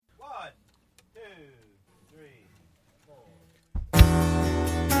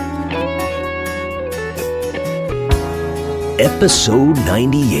episode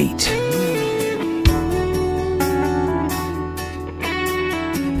 98.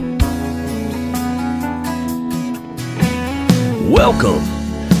 Welcome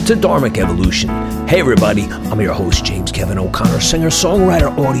to Dharmic Evolution. Hey everybody, I'm your host James Kevin O'Connor, singer, songwriter,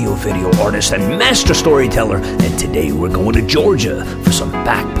 audio, video artist, and master storyteller. And today we're going to Georgia for some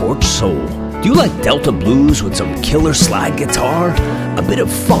back porch soul. Do you like Delta blues with some killer slide guitar? A bit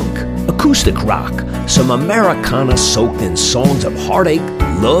of funk, acoustic rock, some Americana soaked in songs of heartache,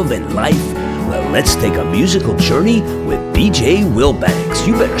 love, and life? Well, let's take a musical journey with BJ Wilbanks.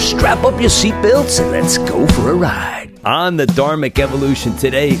 You better strap up your seatbelts and let's go for a ride. On the Dharmic Evolution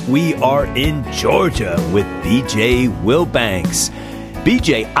today, we are in Georgia with BJ Wilbanks.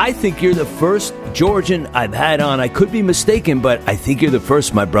 BJ, I think you're the first Georgian I've had on. I could be mistaken, but I think you're the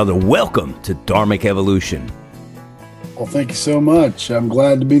first, my brother. Welcome to Dharmic Evolution. Well, thank you so much. I'm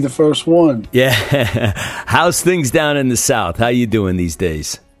glad to be the first one. Yeah. How's things down in the South? How you doing these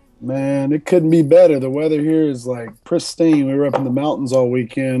days? Man, it couldn't be better. The weather here is like pristine. We were up in the mountains all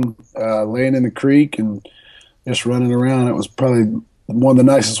weekend, laying in the creek and just running around. It was probably one of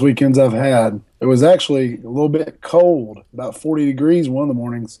the nicest weekends I've had. It was actually a little bit cold, about 40 degrees one of the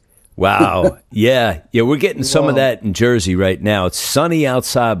mornings. Wow. Yeah, we're getting some of that in Jersey right now. It's sunny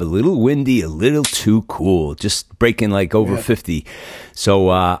outside, but a little windy, a little too cool, just breaking like over 50. So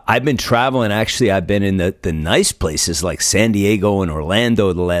I've been traveling. Actually, I've been in the nice places like San Diego and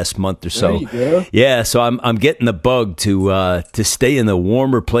Orlando the last month or so. There you go. Yeah, so I'm getting the bug to stay in the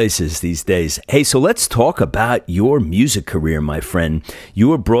warmer places these days. Hey, so let's talk about your music career, my friend. You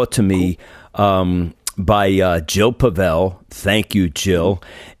were brought to me by Jill Pavel. Thank you, Jill.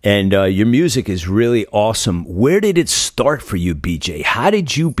 And your music is really awesome. Where did it start for you, BJ? How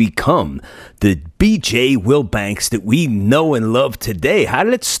did you become the BJ Wilbanks that we know and love today? How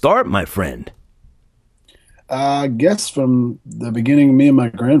did it start, my friend? I guess from the beginning, me and my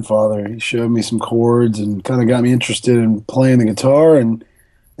grandfather, he showed me some chords and kind of got me interested in playing the guitar. And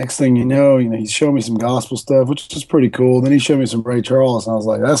next thing you know, he showed me some gospel stuff, which is pretty cool. Then he showed me some Ray Charles, and I was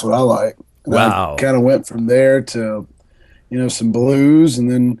like, that's what I like. And wow. I kind of went from there to, some blues,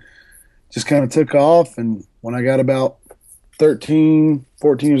 and then just kind of took off. And when I got about 13,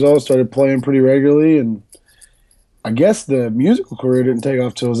 14 years old, started playing pretty regularly. And I guess the musical career didn't take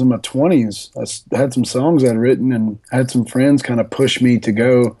off till I was in my 20s. I had some songs I'd written and had some friends kind of push me to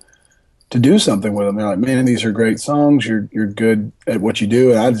go to do something with them. They're like, man, these are great songs. You're good at what you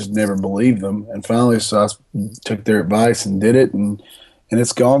do. And I just never believed them. And finally, so I took their advice and did it. And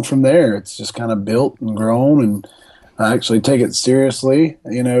it's gone from there. It's just kind of built and grown, and I actually take it seriously.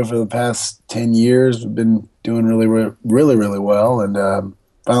 For the past 10 years, we've been doing really, really, really well, and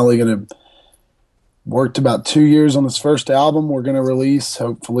finally going to worked about 2 years on this first album. We're going to release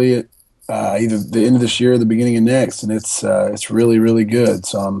hopefully at either the end of this year or the beginning of next, and it's really, really good.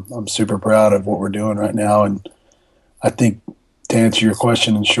 So I'm super proud of what we're doing right now, and I think to answer your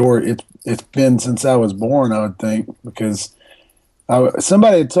question in short, it's been since I was born, I would think, because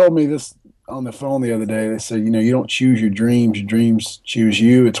somebody had told me this on the phone the other day. They said, you don't choose your dreams choose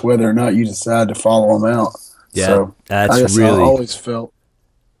you. It's whether or not you decide to follow them out. Yeah, so that's really I always felt.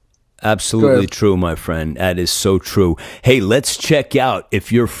 Absolutely true, my friend. That is so true. Hey, let's check out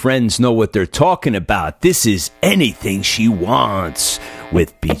if your friends know what they're talking about. This is Anything She Wants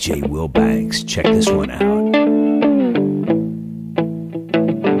with BJ Wilbanks. Check this one out.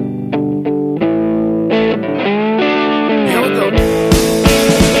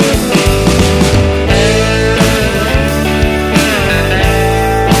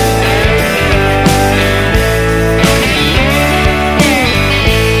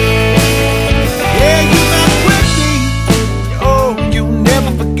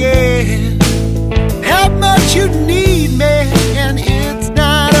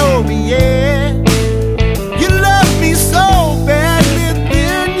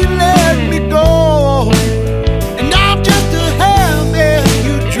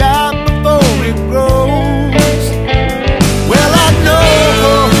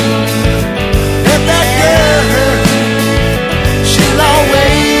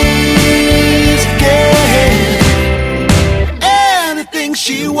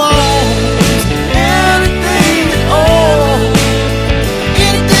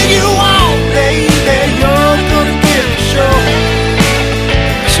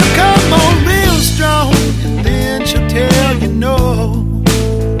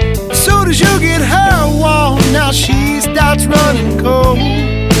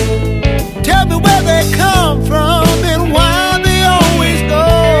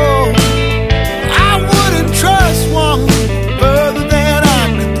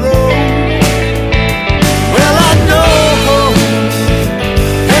 Well, I know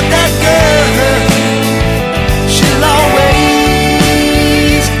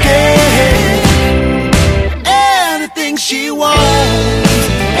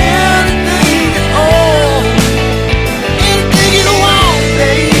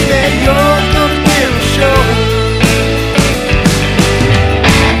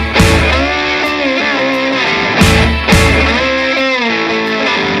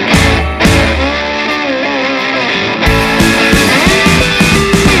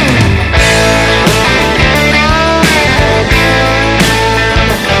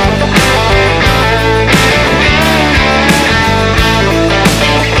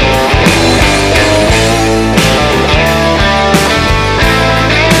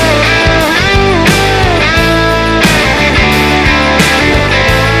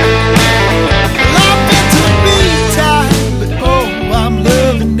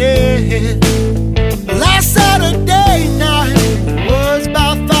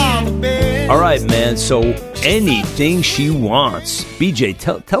So Anything She Wants. BJ,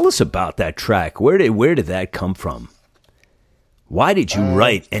 tell us about that track. Where did that come from? Why did you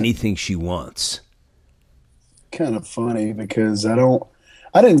write Anything She Wants? Kind of funny because I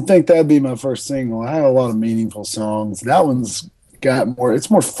didn't think that'd be my first single. I have a lot of meaningful songs. That one's it's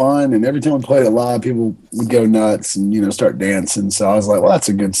more fun, and every time we played it live, people would go nuts and start dancing. So I was like, well, that's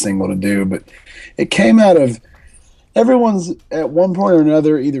a good single to do. But it came out of everyone's at one point or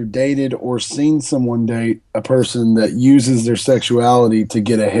another either dated or seen someone date a person that uses their sexuality to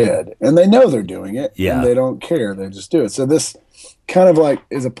get ahead, and they know they're doing it, and they don't care. They just do it. So this kind of like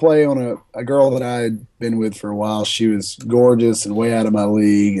is a play on a girl that I had been with for a while. She was gorgeous and way out of my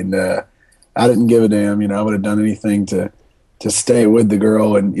league, and I didn't give a damn. I would have done anything to stay with the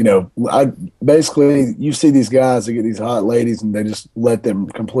girl. And I basically, you see these guys that get these hot ladies and they just let them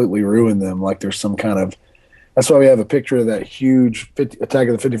completely ruin them, like there's some kind of. That's why we have a picture of that huge Attack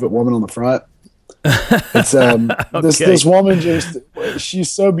of the 50-Foot Woman on the front. It's okay. This woman she's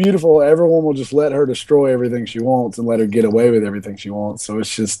so beautiful, everyone will just let her destroy everything she wants and let her get away with everything she wants. So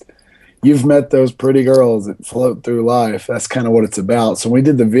it's just, you've met those pretty girls that float through life. That's kind of what it's about. So when we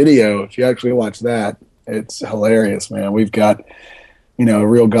did the video, if you actually watch that, it's hilarious, man. We've got a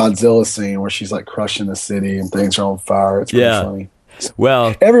real Godzilla scene where she's like crushing the city and things are on fire. It's really funny.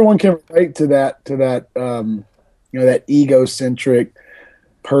 Well, everyone can relate to that that egocentric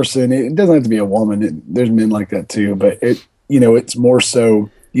person. It doesn't have to be a woman. There's men like that too, but it's more so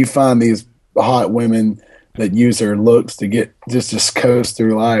you find these hot women that use their looks to get just coast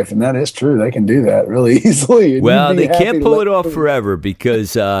through life, and that is true. They can do that really easily. Well, they can't pull it off forever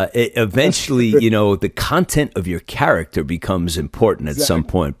because eventually, the content of your character becomes important at some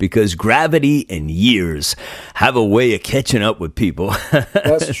point because gravity and years have a way of catching up with people.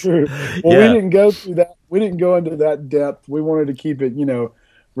 That's true. Well, we didn't go through that. We didn't go into that depth. We wanted to keep it,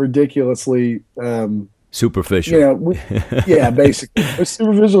 ridiculously superficial. Basically,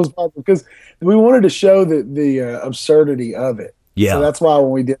 superficial is possible because we wanted to show the absurdity of it. Yeah, so that's why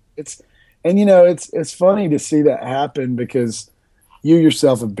when we did it's funny to see that happen because you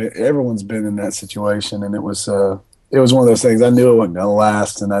yourself everyone's been in that situation, and it was one of those things. I knew it wasn't gonna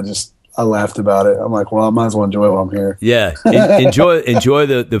last, and I laughed about it. I'm like, well, I might as well enjoy it while I'm here. Yeah, enjoy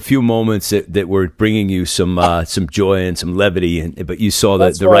the few moments that were bringing you some joy and some levity, but you saw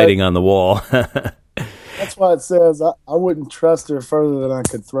the writing on the wall. That's why it says I wouldn't trust her further than I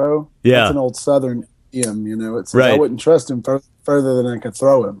could throw. Yeah, that's an old Southern idiom. It says I wouldn't trust him further than I could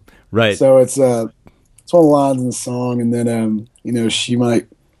throw him. Right. So it's one of the lines in the song, and then she might.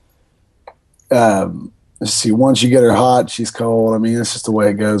 Let's see. Once you get her hot, she's cold. I mean, it's just the way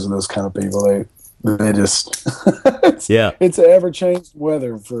it goes with those kind of people. They just it's an ever-changing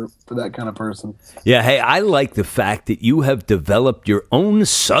weather for that kind of person. Yeah, hey, I like the fact that you have developed your own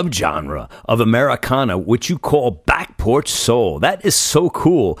subgenre of Americana, which you call back porch soul. That is so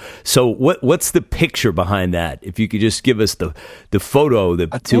cool. So what's the picture behind that? If you could just give us the photo to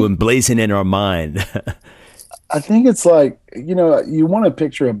emblazon in our mind. I think it's like, you want to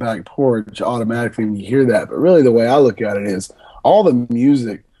picture a back porch automatically when you hear that, but really the way I look at it is all the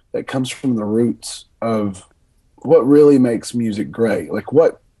music that comes from the roots of what really makes music great. Like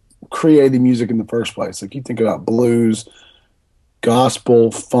what created music in the first place. Like you think about blues,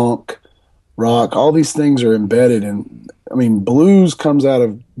 gospel, funk, rock, all these things are embedded in, blues comes out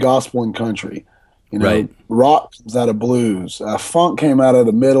of gospel and country. Rock comes out of blues. Funk came out of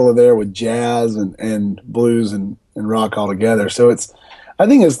the middle of there with jazz and blues and rock all together. So I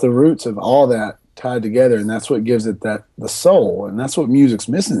think it's the roots of all that tied together, and that's what gives it the soul, and that's what music's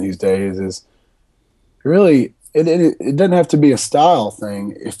missing these days. Is really it doesn't have to be a style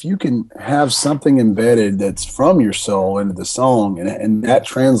thing. If you can have something embedded that's from your soul into the song, and that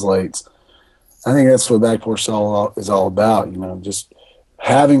translates, I think that's what Back Porch Soul is all about. Just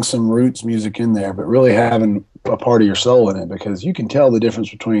having some roots music in there, but really having a part of your soul in it, because you can tell the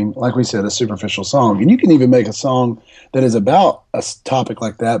difference between, like we said, a superficial song, and you can even make a song that is about a topic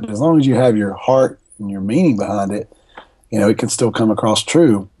like that, but as long as you have your heart and your meaning behind it, it can still come across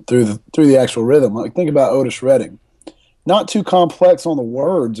true through the actual rhythm. Like think about Otis Redding. Not too complex on the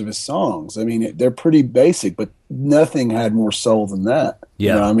words of his songs. They're pretty basic, but nothing had more soul than that.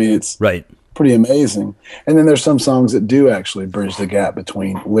 Yeah. It's right. Pretty amazing. And then there's some songs that do actually bridge the gap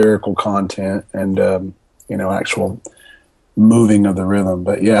between lyrical content and actual moving of the rhythm.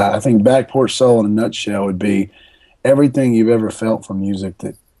 But yeah, I think Back Porch Soul in a nutshell would be everything you've ever felt from music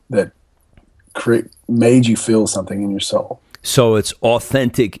that made you feel something in your soul. So it's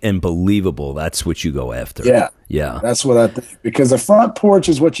authentic and believable. That's what you go after. Yeah. Yeah. That's what I think. Because the front porch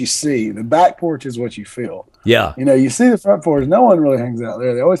is what you see. The back porch is what you feel. Yeah. You know, you see the front porch. No one really hangs out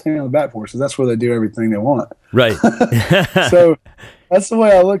there. They always hang on the back porch because that's where they do everything they want. Right. So that's the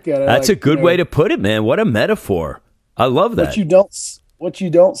way I look at it. That's a good way to put it, man. What a metaphor. I love that. What you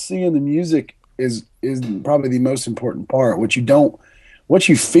don't see in the music is probably the most important part. What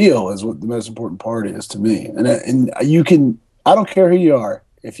you feel is what the most important part is to me. And you can, I don't care who you are.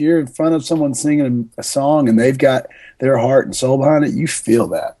 If you're in front of someone singing a song and they've got their heart and soul behind it, you feel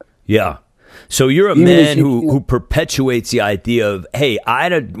that. Yeah. So you're a man who perpetuates the idea of, hey, I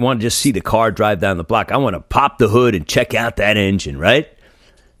don't want to just see the car drive down the block. I want to pop the hood and check out that engine, right?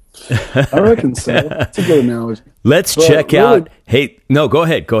 I reckon so. That's a good analogy. Let's check out. Hey, no, go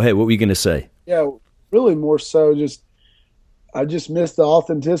ahead. Go ahead. What were you going to say? Yeah, really more so I just miss the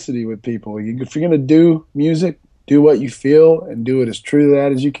authenticity with people. If you're going to do music, do what you feel and do it as true to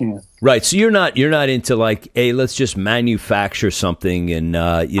that as you can. Right. So you're not into like, hey, let's just manufacture something and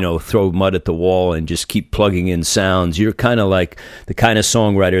throw mud at the wall and just keep plugging in sounds. You're kind of like the kind of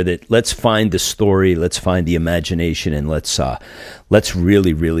songwriter that let's find the story, let's find the imagination, and let's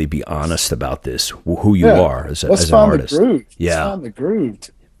really, really be honest about this, who you are as an artist. Let's find the groove. Yeah. Let's find the groove.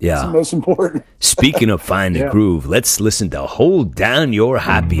 Yeah. That's the most important. Speaking of find the groove, let's listen to Hold Down Your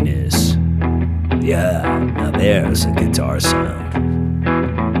Happiness. Yeah, now there's a guitar sound.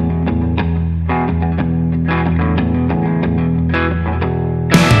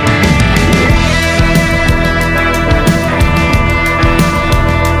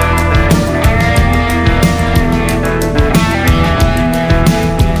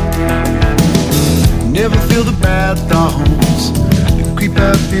 Never feel the bad thoughts that creep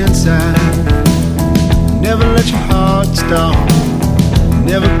up inside. Never let your heart stop.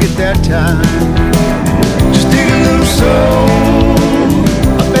 Never get that time. Just dig a little soul.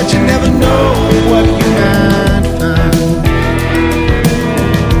 I bet you never know what you might find.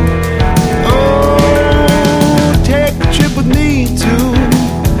 Oh, take a trip with me to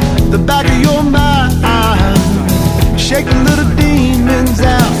the back of your mind. Shake the little demons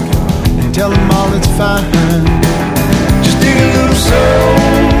out and tell them all it's fine. Just dig a little soul.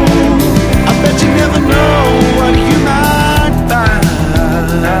 I bet you never know what you might find.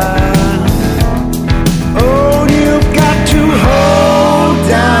 Oh, you've got to hold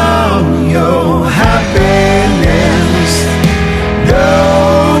down your happiness.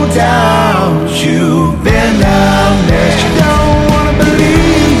 No doubt you've been honest. You don't want to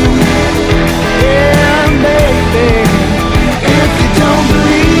believe, yeah, baby. If you don't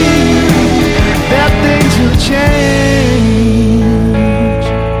believe that things will change,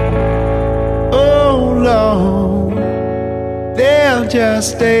 oh Lord, they'll just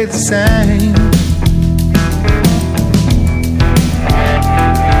stay the same.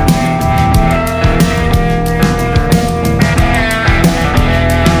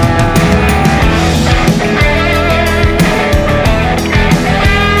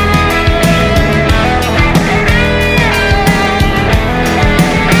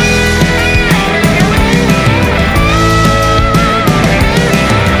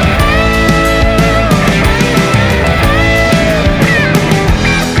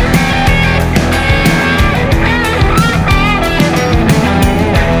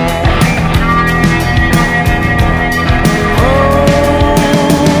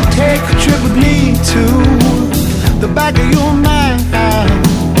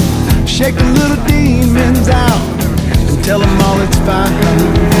 Shake the little demons out and tell them all it's fine.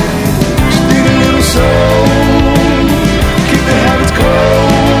 Just dig a little soul, keep the habits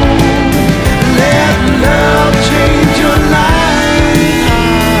cold. Let love change your life.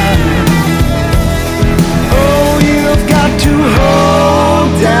 Oh, you've got to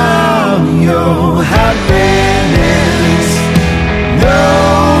hold down your happiness. No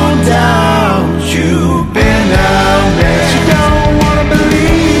doubt you've been honest. You don't want to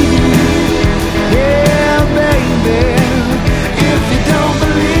believe.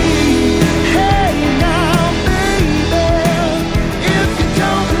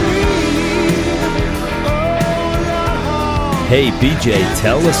 Hey, BJ,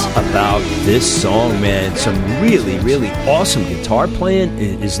 tell us about this song, man. Some really, really awesome guitar playing.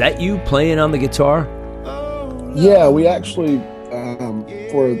 Is that you playing on the guitar? Yeah, we actually,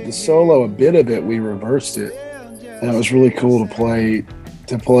 for the solo, a bit of it, we reversed it. And it was really cool to play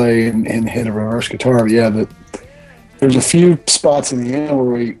and hit a reverse guitar. But yeah, there's a few spots in the end where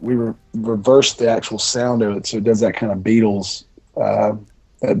we reversed the actual sound of it, so it does that kind of Beatles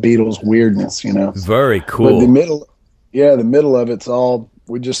weirdness, you know. Very cool. But the middle of it's all,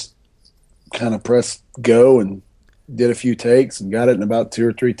 we just kind of press go and did a few takes and got it in about 2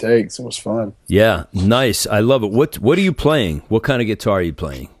 or 3 takes. It was fun. Yeah, nice. I love it. What are you playing? What kind of guitar are you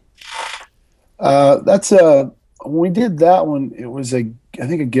playing? When we did that one, it was I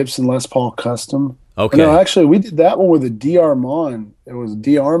think a Gibson Les Paul Custom. Okay. No, actually, we did that one with a D-Armand. It was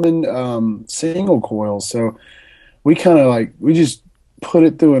D-Armand single coil. So we kind of we just put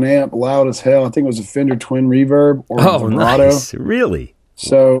it through an amp loud as hell. I think it was a Fender Twin Reverb or a vibrato. Nice. Really?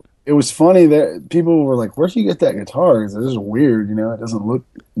 So it was funny that people were like, "Where'd you get that guitar? Because it is weird, it doesn't look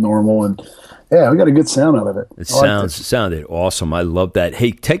normal." And yeah, we got a good sound out of it. It sounded awesome. I love that.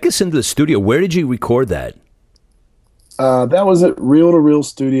 Hey, take us into the studio. Where did you record that? That was at Reel to Reel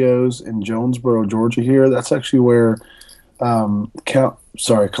Studios in Jonesboro, Georgia. Here, that's actually where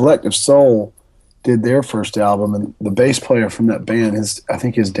Collective Soul did their first album, and the bass player from that band, I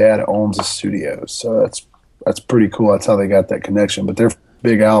think his dad owns a studio, so that's pretty cool. That's how they got that connection. But their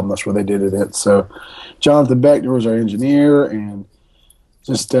big album, that's where they did it at. So Jonathan Beckner was our engineer, and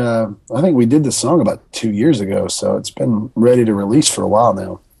just I think we did the song about 2 years ago, so it's been ready to release for a while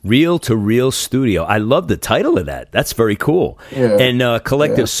now. Reel to Reel Studio. I love the title of that. That's very cool. Yeah. And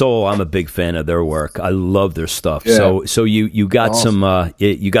Collective Soul, I'm a big fan of their work. I love their stuff. Yeah. So you got awesome.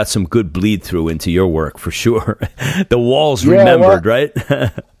 you got some good bleed through into your work for sure. The walls remembered, right?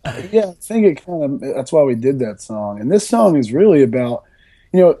 Yeah, I think it that's why we did that song. And this song is really about,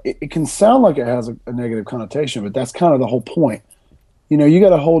 it can sound like it has a negative connotation, but that's kind of the whole point. You got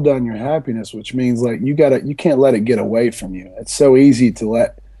to hold down your happiness, which means you can't let it get away from you. It's so easy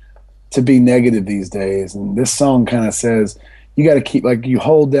to be negative these days. And this song kind of says, you got to keep, you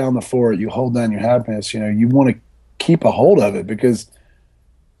hold down the fort, you hold down your happiness, you want to keep a hold of it, because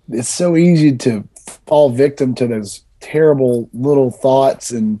it's so easy to fall victim to those terrible little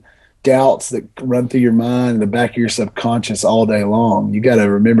thoughts and doubts that run through your mind in the back of your subconscious all day long. You got to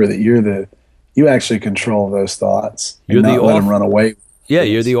remember that you actually control those thoughts. You're not let them run away. Yeah,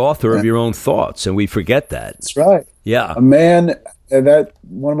 you're the author of your own thoughts, and we forget that. That's right. Yeah. A man, that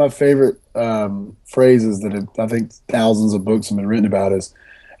one of my favorite phrases that I think thousands of books have been written about is,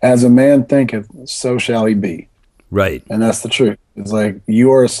 as a man thinketh, so shall he be. Right. And that's the truth. It's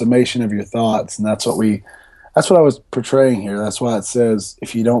you are a summation of your thoughts, and that's what I was portraying here. That's why it says,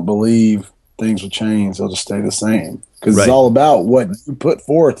 if you don't believe things will change, they'll just stay the same. Because It's all about what you put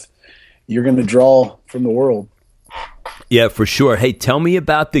forth, you're going to draw from the world. Yeah, for sure. Hey, tell me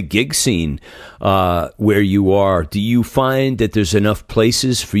about the gig scene where you are. Do you find that there's enough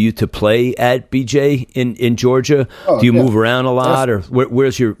places for you to play at, BJ, in Georgia? Do you move around a lot, or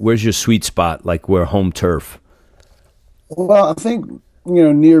where's your sweet spot, where home turf? Well, I think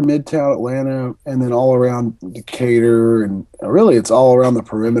near Midtown Atlanta, and then all around Decatur, and really it's all around the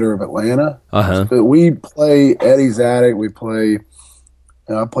perimeter of Atlanta. But we play Eddie's Attic. We play.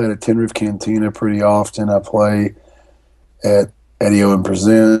 I play at a Tin Roof Cantina pretty often. I play at Eddie Owen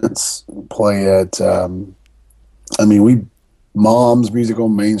Presents, play at, Mom's Music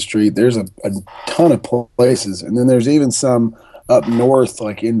on Main Street. There's a ton of places. And then there's even some up north,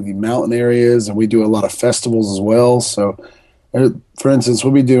 in the mountain areas, and we do a lot of festivals as well. So, for instance,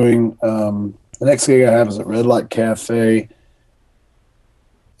 we'll be doing, the next gig I have is at Red Light Cafe,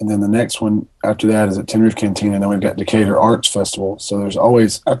 and then the next one after that is at Tin Roof Cantina, and then we've got Decatur Arts Festival. So there's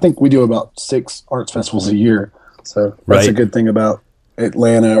always, I think we do about 6 arts festivals a year. So that's a good thing about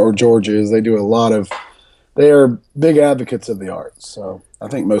Atlanta or Georgia, is they are big advocates of the arts. So I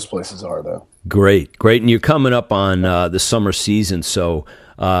think most places are, though. Great. And you're coming up on the summer season. So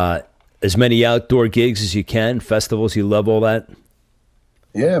as many outdoor gigs as you can, festivals, you love all that?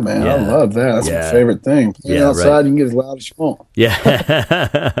 Yeah, man, I love that. That's my favorite thing. Outside, you can get as loud as you want.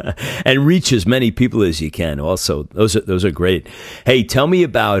 Yeah, and reach as many people as you can. Also, those are great. Hey, tell me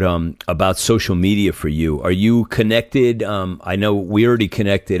about social media for you. Are you connected? I know we already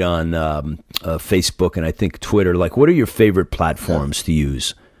connected on Facebook and I think Twitter. What are your favorite platforms to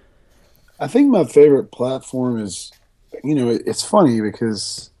use? I think my favorite platform is, it's funny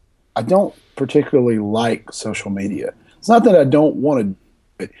because I don't particularly like social media. It's not that I don't want to.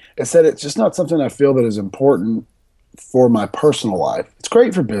 It's that it's just not something I feel that is important for my personal life. It's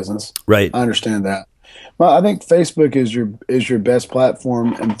great for business. Right. I understand that. Well, I think Facebook is your best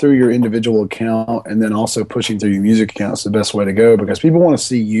platform, and through your individual account, and then also pushing through your music account is the best way to go, because people want to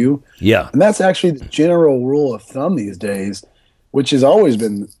see you. Yeah. And that's actually the general rule of thumb these days, which has always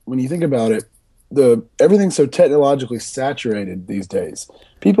been, when you think about it, everything's so technologically saturated these days.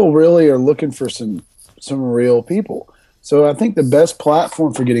 People really are looking for some real people. So I think the best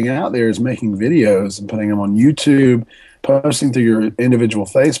platform for getting out there is making videos and putting them on YouTube, posting through your individual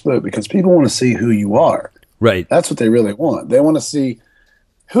Facebook, because people want to see who you are. Right. That's what they really want. They want to see,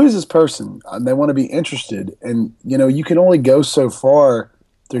 who is this person? They want to be interested. And, you can only go so far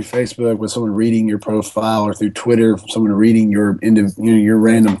through Facebook with someone reading your profile, or through Twitter, someone reading your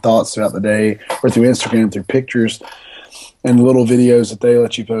random thoughts throughout the day, or through Instagram, through pictures and little videos that they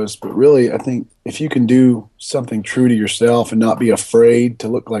let you post. But really, I think if you can do something true to yourself and not be afraid to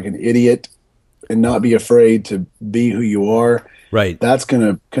look like an idiot and not be afraid to be who you are, right, that's going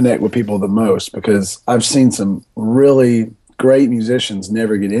to connect with people the most. Because I've seen some really great musicians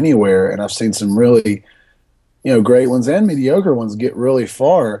never get anywhere, and I've seen some really great ones and mediocre ones get really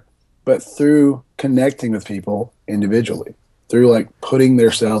far, but through connecting with people individually, through like putting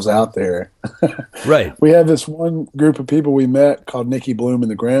themselves out there. Right. We have this one group of people we met called Nicky Bloom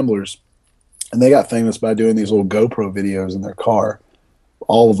and the Gramblers, and they got famous by doing these little GoPro videos in their car,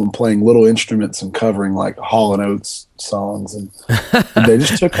 all of them playing little instruments and covering like Hall & Oates songs, and they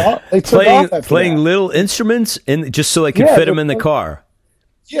just took off. They took off after playing that. little instruments just so they could fit them in the car.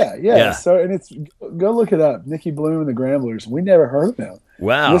 Yeah. So, and it's, go look it up. Nicky Bloom and the Gramblers. We never heard of them.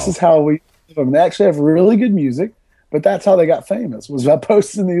 Wow. This is how we. They actually have really good music, but that's how they got famous, was by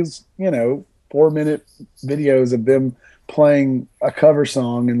posting these 4-minute videos of them playing a cover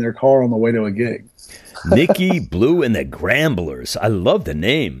song in their car on the way to a gig. Nicky Blue and the Gramblers. I love the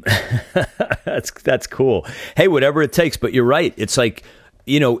name. That's cool. Hey, whatever it takes. But you're right. It's like,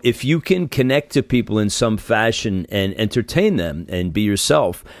 if you can connect to people in some fashion and entertain them and be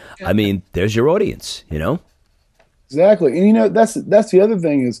yourself, I mean, there's your audience, Exactly. And that's the other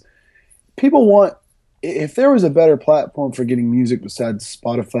thing is, people want, if there was a better platform for getting music besides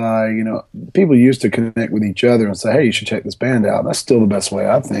Spotify, people used to connect with each other and say, hey, you should check this band out. That's still the best way,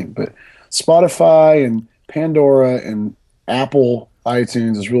 I think. But Spotify and Pandora and Apple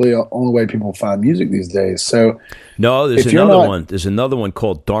iTunes is really the only way people find music these days. So no, there's another one. There's another one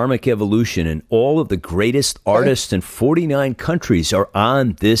called Dharmic Evolution, and all of the greatest artists in 49 countries are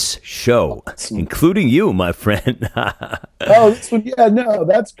on this show, including you, my friend. Oh, this one, yeah, no,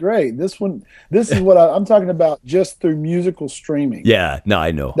 that's great. This is what I'm talking about, just through musical streaming. Yeah, no, I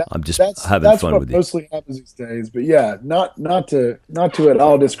know. I'm just having fun with That's you. what mostly happens these days. But yeah, not to at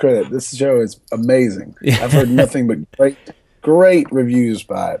all discredit. This show is amazing. I've heard nothing but great reviews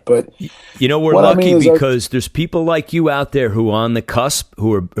by it. But we're lucky because there's people like you out there who are on the cusp,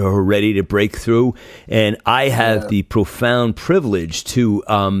 who are ready to break through, and I have the profound privilege to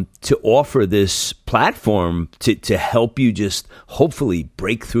offer this platform to help you just hopefully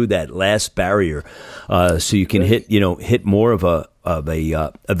break through that last barrier, so you can hit more of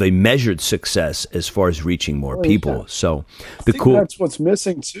a measured success as far as reaching more people. Yeah. So that's what's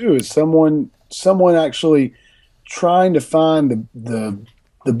missing too, is someone actually trying to find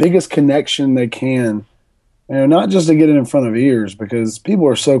the biggest connection they can, not just to get it in front of ears, because people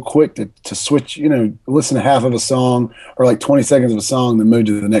are so quick to switch, listen to half of a song or like 20 seconds of a song, then move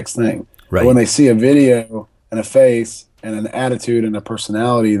to the next thing. Right. But when they see a video and a face and an attitude and a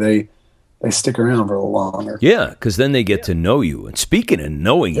personality, they stick around for a little longer. Yeah, because then they get to know you. And speaking of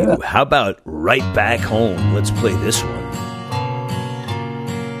knowing you, how about Right Back Home? Let's play this one.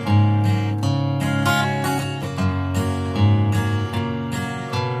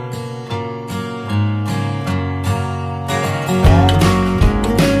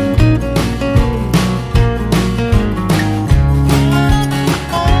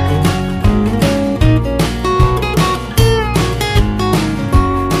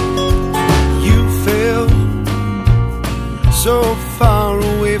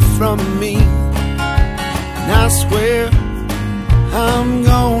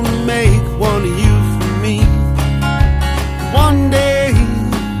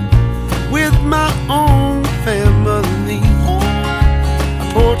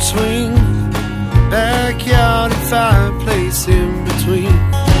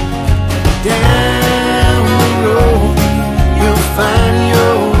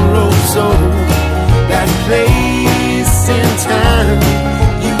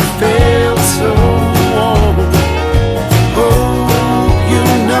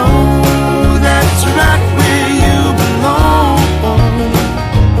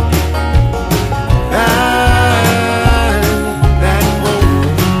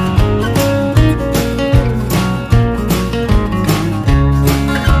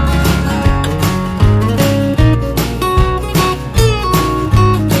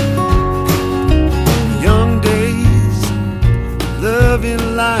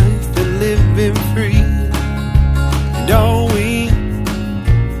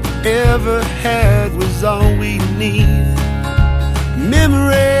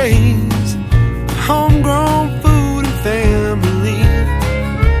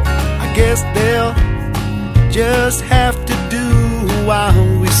 Just have to do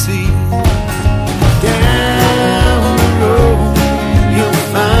while we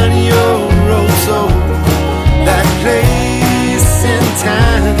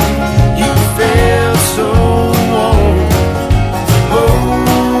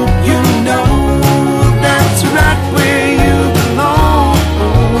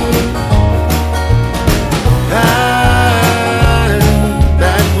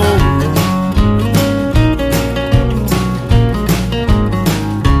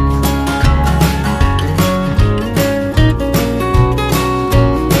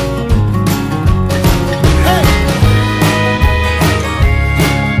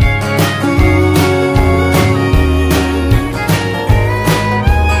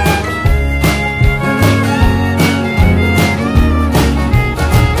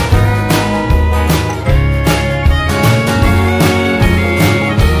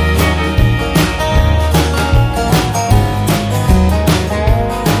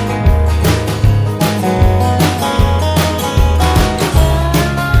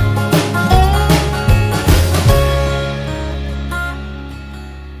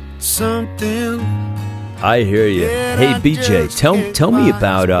drifting. I hear you. Hey, BJ, tell me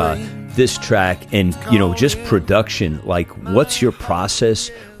about this track and, just production. Like, what's your process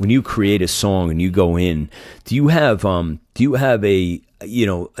when you create a song and you go in? Do you have a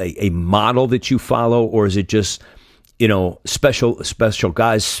model that you follow, or is it just, special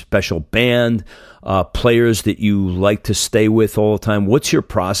guys, special band, players that you like to stay with all the time? What's your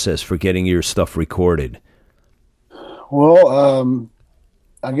process for getting your stuff recorded? Well,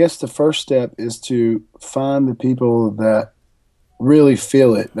 I guess the first step is to find the people that really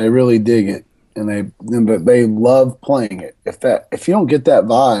feel it. They really dig it, and they love playing it. If you don't get that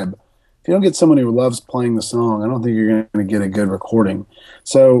vibe, if you don't get someone who loves playing the song, I don't think you're going to get a good recording.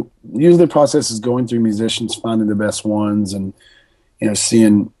 So usually the process is going through musicians, finding the best ones, and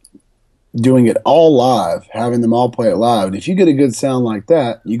doing it all live, having them all play it live. And if you get a good sound like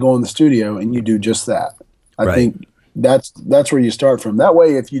that, you go in the studio and you do just that. I think that's where you start from. That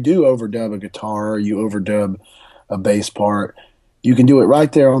way, if you do overdub a guitar or you overdub a bass part, you can do it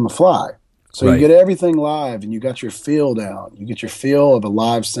right there on the fly. So you get everything live and you got your feel down. You get your feel of a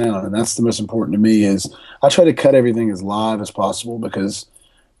live sound, and that's the most important to me. Is I try to cut everything as live as possible because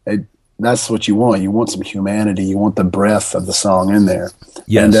that's what you want. You want some humanity. You want the breath of the song in there.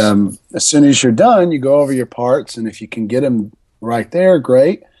 Yes. And as soon as you're done, you go over your parts, and if you can get them right there,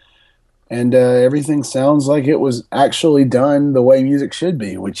 great. And everything sounds like it was actually done the way music should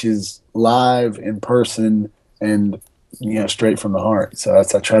be, which is live, in person, and straight from the heart. So I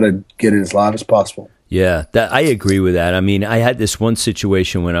try to get it as live as possible. Yeah, I agree with that. I mean, I had this one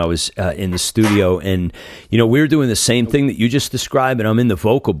situation when I was in the studio, and we were doing the same thing that you just described, and I'm in the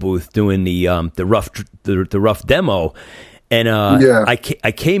vocal booth doing the rough demo, and I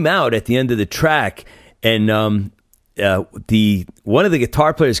came out at the end of the track, and one of the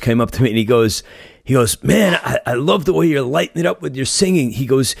guitar players came up to me and he goes, man, I love the way you're lighting it up with your singing. He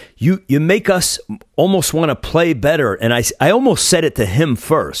goes, you make us almost want to play better. And I almost said it to him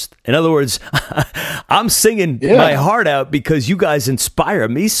first. In other words, I'm singing my heart out because you guys inspire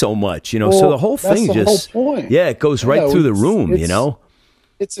me so much, so the whole thing whole point. It goes right through the room,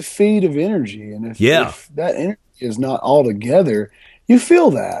 It's a feed of energy. And if that energy is not all together, you feel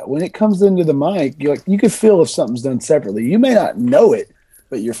that when it comes into the mic. You can feel if something's done separately. You may not know it,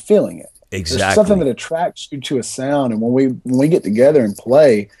 but you're feeling it. Exactly. There's something that attracts you to a sound, and when we get together and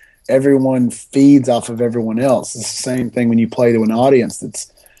play, everyone feeds off of everyone else. It's the same thing when you play to an audience that's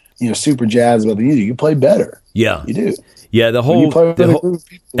super jazzed about the music. You play better. Yeah, you do. Yeah,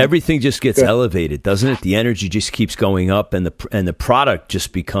 everything just gets elevated, doesn't it? The energy just keeps going up, and the product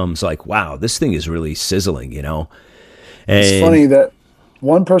just becomes like, wow, this thing is really sizzling. And it's funny that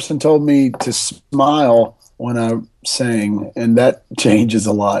one person told me to smile when I sang, and that changes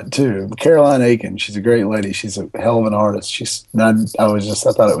a lot too. Caroline Aiken, she's a great lady. She's a hell of an artist. I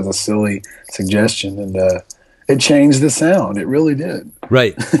thought it was a silly suggestion, and it changed the sound. It really did.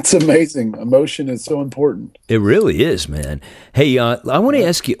 Right. It's amazing. Emotion is so important. It really is, man. Hey, I want to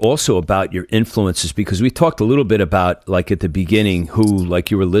ask you also about your influences, because we talked a little bit about, like, at the beginning, who, like,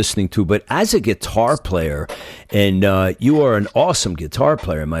 you were listening to, but as a guitar player, and you are an awesome guitar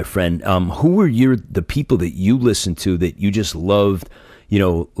player, my friend, who were the people that you listened to that you just loved,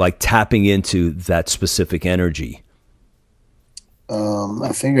 like tapping into that specific energy? I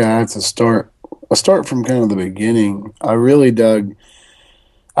think I have to start from kind of the beginning. I really dug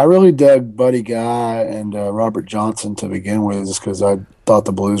Buddy Guy and Robert Johnson to begin with, just because I thought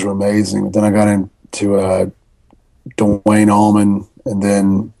the blues were amazing. But then I got into Duane Allman, and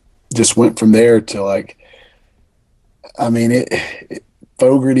then just went from there to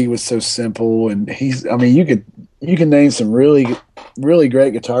Fogerty was so simple, and you can name some really, really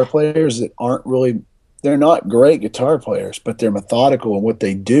great guitar players that they're not great guitar players, but they're methodical in what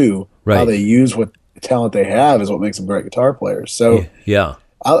they do. Right. How they use what talent they have is what makes them great guitar players. So yeah.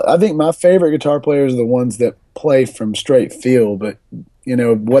 I think my favorite guitar players are the ones that play from straight feel. But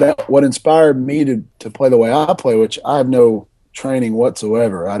what inspired me to play the way I play, which I have no training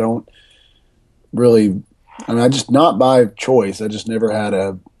whatsoever. I don't really. I just, not by choice. I just never had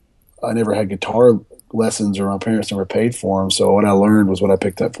guitar lessons, or my parents never paid for them. So what I learned was what I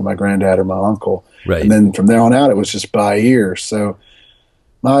picked up from my granddad or my uncle. Right. And then from there on out, it was just by ear. So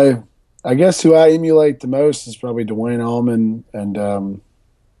I guess who I emulate the most is probably Duane Allman and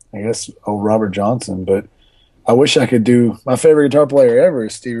I guess Robert Johnson. But I wish I could do. My favorite guitar player ever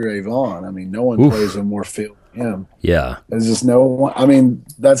is Stevie Ray Vaughan. I mean, no one plays with more feel than him. Yeah, there's just no one. I mean,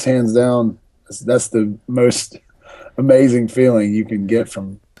 that's hands down. That's the most amazing feeling you can get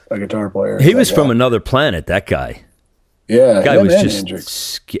from a guitar player. He was from another planet. That guy. Yeah, that guy was just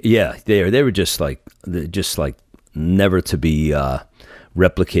Hendrix. Yeah. They were just like never to be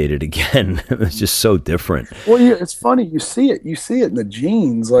replicate it again. It's just so different. Well, yeah, it's funny. You see it in the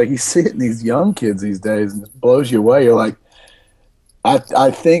genes. Like, you see it in these young kids these days, and it blows you away. You're like, I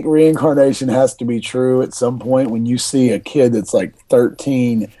think reincarnation has to be true at some point when you see a kid that's like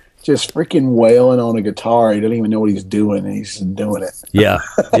 13 just freaking wailing on a guitar. He doesn't even know what he's doing, and he's just doing it. Yeah.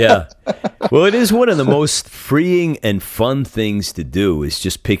 Well, it is one of the most freeing and fun things to do, is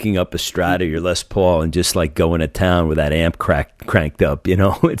just picking up a Strat or your Les Paul and just like going to town with that amp cranked up,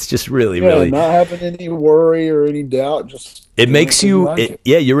 It's just really not having any worry or any doubt. Just it makes you,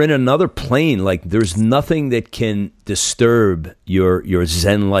 you're in another plane. Like, there's nothing that can disturb your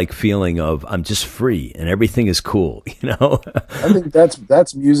Zen-like feeling of, I'm just free and everything is cool, I think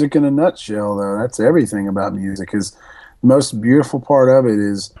that's music in a nutshell, though. That's everything about music. Is the most beautiful part of it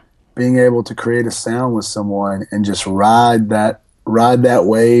is being able to create a sound with someone and just ride that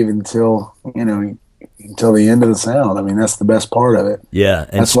wave until the end of the sound. I mean, that's the best part of it. Yeah,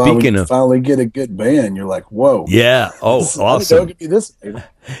 and that's why when you finally get a good band, you're like, whoa. Yeah. Oh, awesome. Give me this.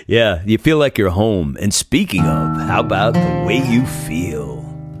 Yeah, you feel like you're home. And speaking of, how about The Way You Feel?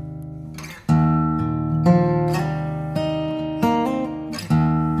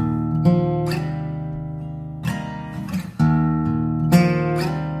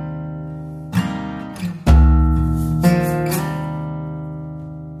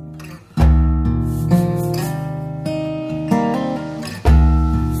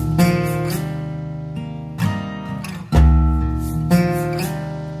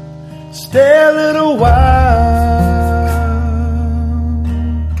 Stay a little while,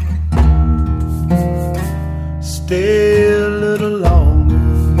 stay a little longer.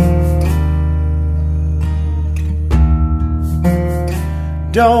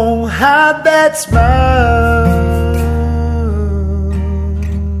 Don't hide that smile,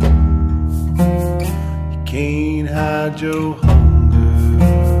 you can't hide your hunger.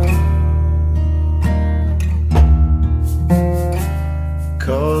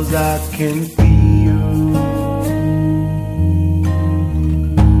 'Cause I can feel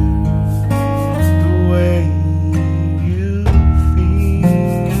the way you feel.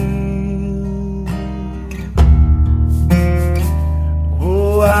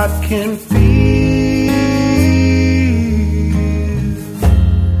 Oh, I can feel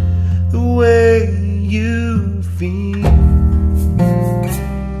the way you feel.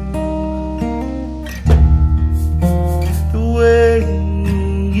 The way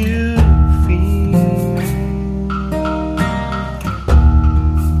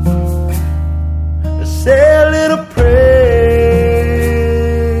say a little prayer,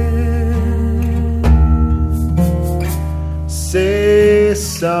 say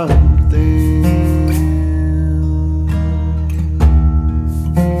something.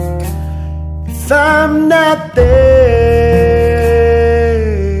 If I'm not there,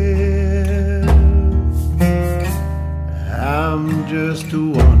 I'm just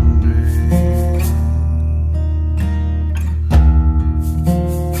wondering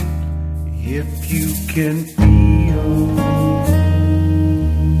if you can feel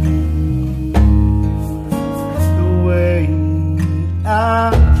the way I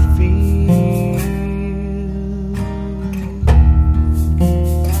feel.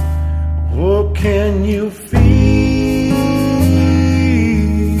 Oh, can you feel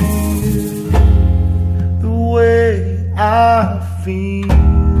the way I feel?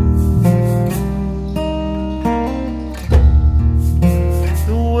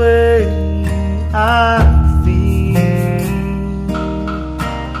 The way I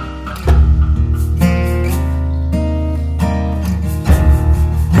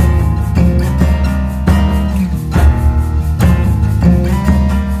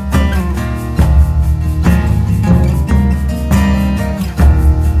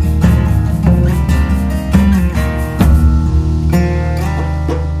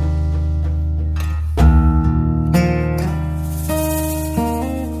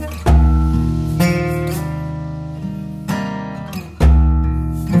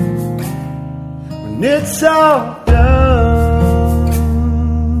it's all done,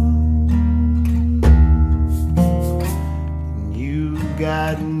 you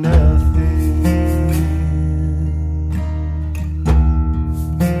got nothing.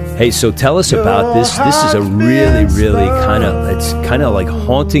 Hey, so tell us about this. This is a really, really it's kind of like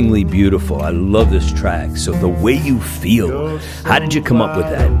hauntingly beautiful. I love this track. So The Way You Feel. How did you come up with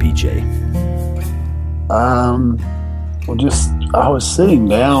that, BJ? I was sitting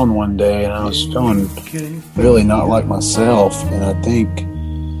down one day and I was feeling really not like myself, and I think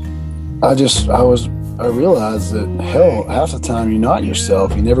I was I realized that, hell, half the time you're not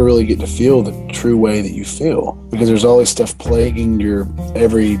yourself. You never really get to feel the true way that you feel, because there's always stuff plaguing your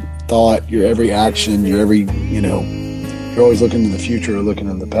every thought, your every action, your every, you're always looking to the future or looking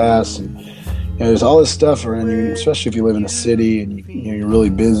in the past. And there's all this stuff around you, especially if you live in a city and you're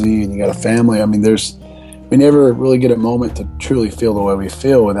really busy and you got a family. I mean, we never really get a moment to truly feel the way we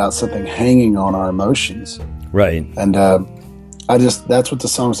feel without something hanging on our emotions. Right. And that's what the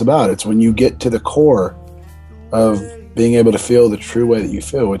song's about. It's when you get to the core of being able to feel the true way that you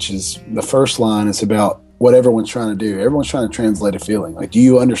feel, which is the first line. It's about what everyone's trying to do. Everyone's trying to translate a feeling. Like, do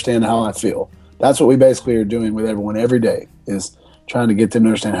you understand how I feel? That's what we basically are doing with everyone every day, is trying to get them to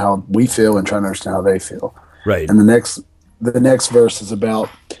understand how we feel and trying to understand how they feel. Right. And the next verse is about,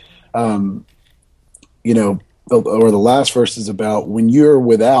 or the last verse is about when you're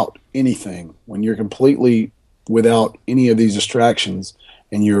without anything, when you're completely without any of these distractions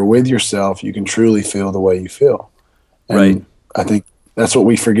and you're with yourself, you can truly feel the way you feel. And right. I think that's what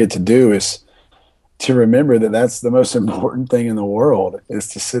we forget to do, is to remember that that's the most important thing in the world, is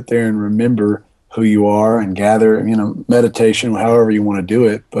to sit there and remember who you are and gather, meditation, however you want to do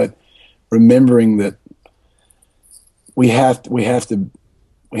it, but remembering that we have to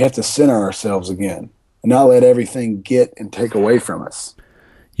center ourselves again and not let everything get and take away from us.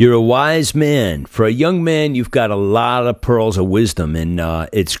 You're a wise man. For a young man, you've got a lot of pearls of wisdom, and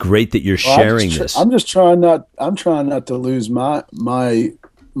it's great that you're sharing this. I'm trying not to lose my route.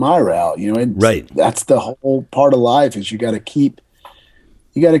 Right. That's the whole part of life, is you got to keep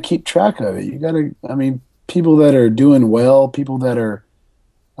track of it. People that are doing well, people that are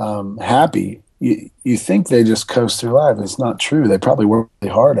happy, you think they just coast through life. It's not true. They probably work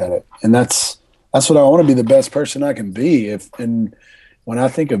really hard at it. And that's what I want to be, the best person I can be. And when I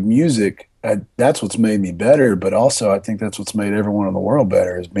think of music, that's what's made me better. But also I think that's what's made everyone in the world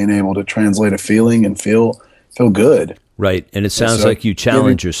better, is being able to translate a feeling and feel good. Right. And it sounds like you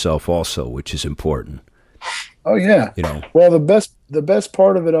challenge yourself also, which is important. Oh yeah. Well, the best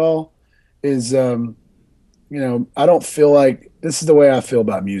part of it all is, I don't feel like this is the way I feel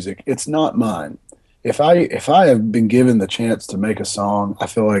about music. It's not mine. If I have been given the chance to make a song, I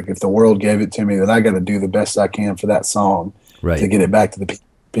feel like if the world gave it to me, that I got to do the best I can for that song, right, to get it back to the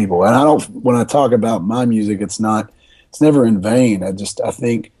people. And when I talk about my music, it's never in vain. I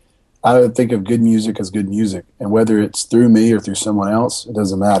think of good music as good music, and whether it's through me or through someone else, it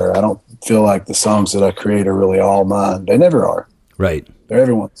doesn't matter. I don't feel like the songs that I create are really all mine. They never are. Right. They're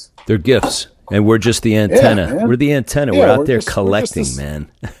everyone's. They're gifts, and we're just the antenna. Yeah, we're the antenna. We're out there collecting, man.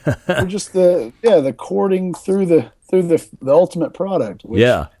 We're just the cording through the ultimate product. Which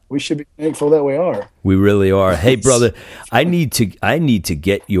we should be thankful that we are. We really are. Hey, brother, I need to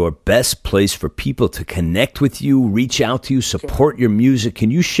get your best place for people to connect with you, reach out to you, support your music.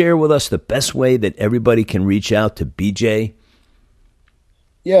 Can you share with us the best way that everybody can reach out to BJ?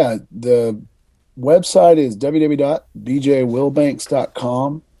 Yeah, the website is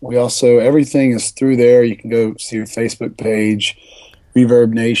www.bjwilbanks.com. We also, everything is through there. You can go see your Facebook page,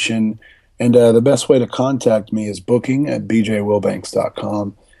 Reverb Nation, and the best way to contact me is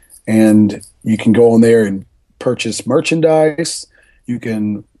booking@bjwilbanks.com. And you can go on there and purchase merchandise. You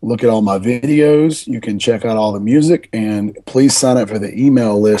can look at all my videos. You can check out all the music. And please sign up for the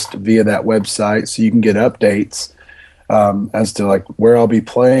email list via that website so you can get updates as to like where I'll be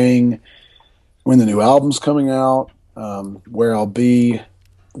playing, when the new album's coming out, where I'll be,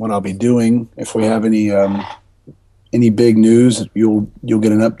 what I'll be doing. If we have any big news, you'll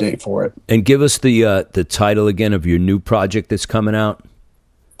get an update for it. And give us the title again of your new project that's coming out.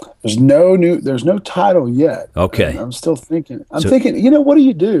 There's no title yet. Okay. I'm still thinking. I'm thinking, what do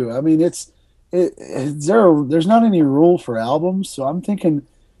you do? I mean, there's not any rule for albums. So I'm thinking,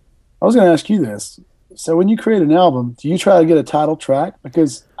 I was going to ask you this. So when you create an album, do you try to get a title track?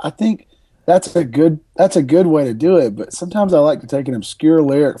 Because I think that's a good way to do it. But sometimes I like to take an obscure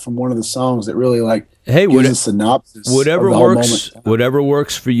lyric from one of the songs that really gives a synopsis. Whatever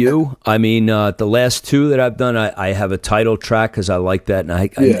works for you. I mean, the last two that I've done, I have a title track because I like that, and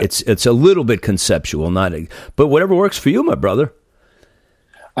it's a little bit conceptual, but whatever works for you, my brother.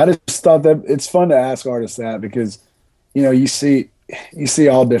 I just thought that it's fun to ask artists that, because you see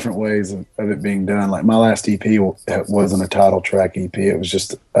all different ways of it being done. Like my last EP wasn't a title track EP; it was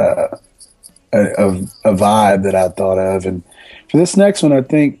just a vibe that I thought of. And for this next one, I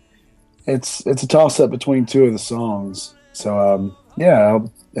think it's a toss up between two of the songs. So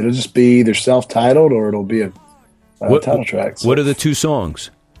it'll just be either self-titled or it'll be a title track. So, what are the two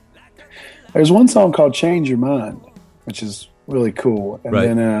songs? There's one song called "Change Your Mind," which is really cool, and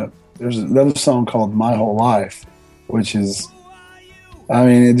then there's another song called "My Whole Life," which is I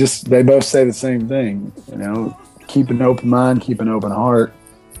mean, they both say the same thing, you know, keep an open mind, keep an open heart.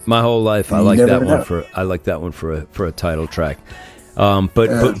 My Whole Life. I like that one for a title track.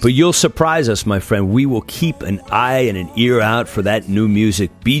 But you'll surprise us, my friend. We will keep an eye and an ear out for that new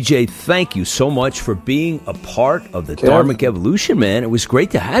music. BJ, thank you so much for being a part of the Dharmic Evolution, man. It was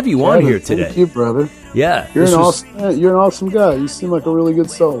great to have you on here today. Thank you, brother. Yeah. You're an awesome guy. You seem like a really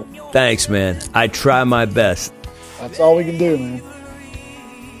good soul. Thanks, man. I try my best. That's all we can do, man.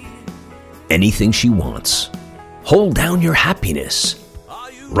 Anything she wants. Hold down your happiness.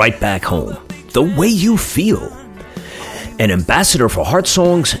 Right back home. The way you feel. An ambassador for heart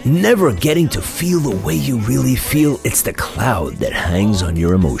songs, never getting to feel the way you really feel. It's the cloud that hangs on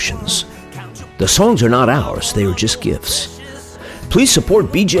your emotions. The songs are not ours, they are just gifts. Please support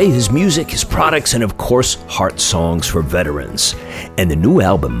BJ, his music, his products, and of course, heart songs for veterans. And the new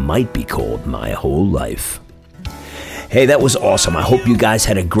album might be called My Whole Life. Hey, that was awesome. I hope you guys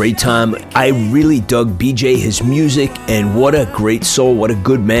had a great time. I really dug BJ, his music, and what a great soul, what a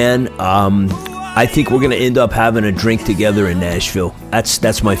good man. I think we're going to end up having a drink together in Nashville.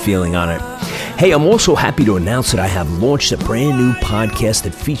 That's my feeling on it. Hey, I'm also happy to announce that I have launched a brand new podcast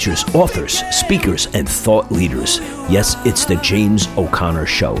that features authors, speakers, and thought leaders. Yes, it's the James O'Connor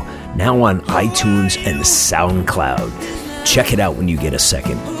Show, now on iTunes and SoundCloud. Check it out when you get a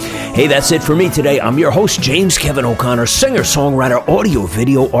second. Hey, that's it for me today. I'm your host, James Kevin O'Connor, singer, songwriter, audio,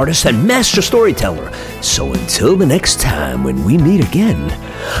 video artist, and master storyteller. So until the next time when we meet again,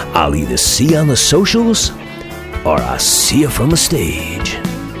 I'll either see you on the socials or I'll see you from the stage.